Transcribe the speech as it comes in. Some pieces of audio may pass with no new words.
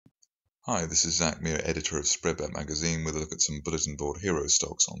Hi, this is Zak Mir, editor of Spreadbet Magazine, with a look at some bulletin board hero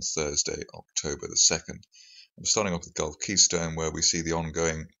stocks on Thursday, October the 2nd. I'm starting off with Gulf Keystone, where we see the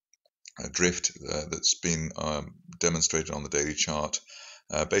ongoing drift that's been demonstrated on the daily chart,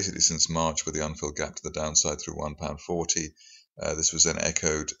 basically since March, with the unfilled gap to the downside through £1.40. This was then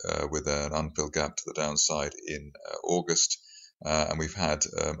echoed with an unfilled gap to the downside in August, and we've had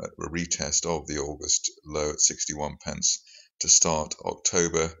a retest of the August low at 61 pence to start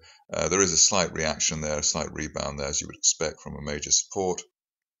October. There is a slight reaction there, a slight rebound there, as you would expect from a major support,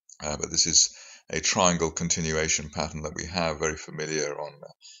 but this is a triangle continuation pattern that we have, very familiar on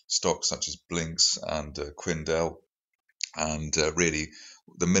stocks such as Blinks and Quindell, and really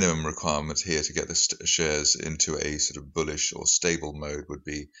the minimum requirement here to get the shares into a sort of bullish or stable mode would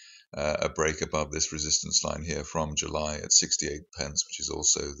be a break above this resistance line here from July at 68 pence, which is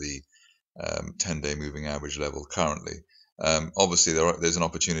also the 10-day moving average level currently. Obviously, there's an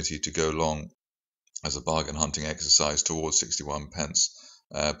opportunity to go long as a bargain hunting exercise towards 61 pence,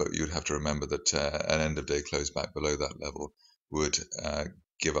 but you'd have to remember that an end of day close back below that level would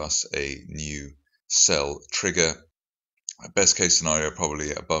give us a new sell trigger. Best case scenario,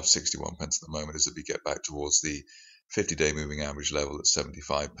 probably above 61 pence at the moment, is that we get back towards the 50-day moving average level at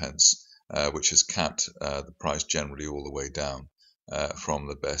 75 pence, which has capped the price generally all the way down from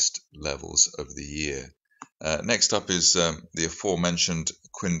the best levels of the year. Next up is the aforementioned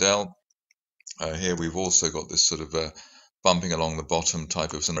Quindell. Here we've also got this sort of bumping along the bottom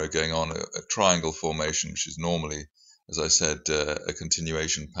type of scenario going on, a triangle formation, which is normally, as I said, a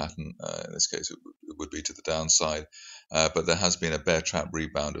continuation pattern. In this case, it would be to the downside, but there has been a bear trap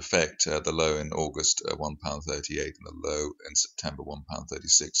rebound effect. The low in August, £1.38, and the low in September,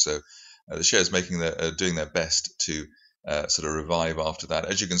 £1.36. So the shares doing their best to sort of revive after that.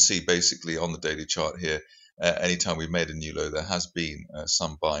 As you can see, basically on the daily chart here, anytime we've made a new low, there has been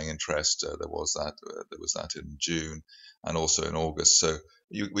some buying interest. There was that in June and also in August. So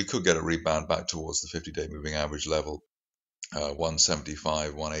we could get a rebound back towards the 50-day moving average level,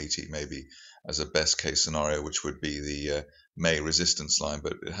 175, 180 maybe as a best case scenario, which would be the May resistance line.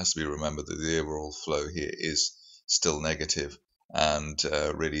 But it has to be remembered that the overall flow here is still negative, and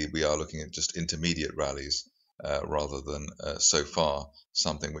really we are looking at just intermediate rallies rather than so far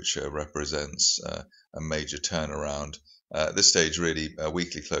something which represents a major turnaround. At this stage, really, a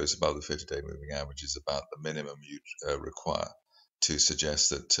weekly close above the 50-day moving average is about the minimum you'd require to suggest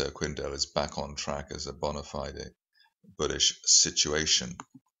that Quindell is back on track as a bona fide bullish situation.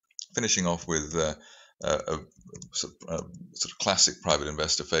 Finishing off with a sort of classic private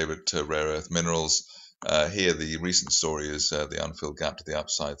investor favorite, rare earth minerals. Here, the recent story is the unfilled gap to the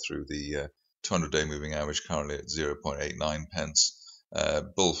upside through the 200-day moving average, currently at 0.89 pence.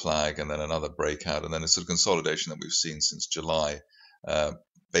 Bull flag, and then another breakout, and then a sort of consolidation that we've seen since July,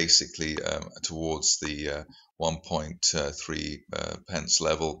 basically towards the 1.3 pence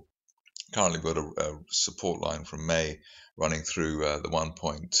level. Currently we've got a support line from May running through the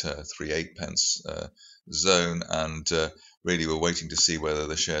 1.38 pence zone, and really we're waiting to see whether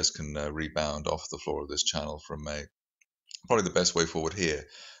the shares can rebound off the floor of this channel from May. Probably the best way forward here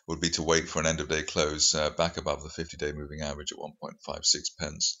would be to wait for an end of day close back above the 50-day moving average at 1.56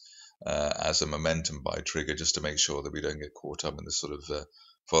 pence as a momentum buy trigger, just to make sure that we don't get caught up in the sort of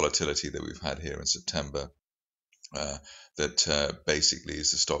volatility that we've had here in September. That basically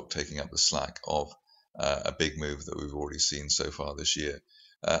is the stock taking up the slack of a big move that we've already seen so far this year.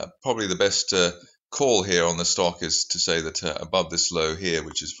 Probably the best call here on the stock is to say that above this low here,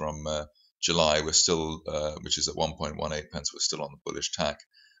 which is from July, we're still, which is at 1.18 pence, we're still on the bullish tack,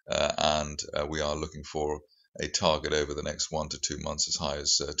 and we are looking for a target over the next 1 to 2 months as high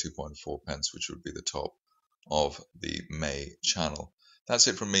as 2.4 pence, which would be the top of the May channel. That's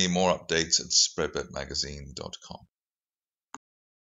it from me. More updates at spreadbetmagazine.com.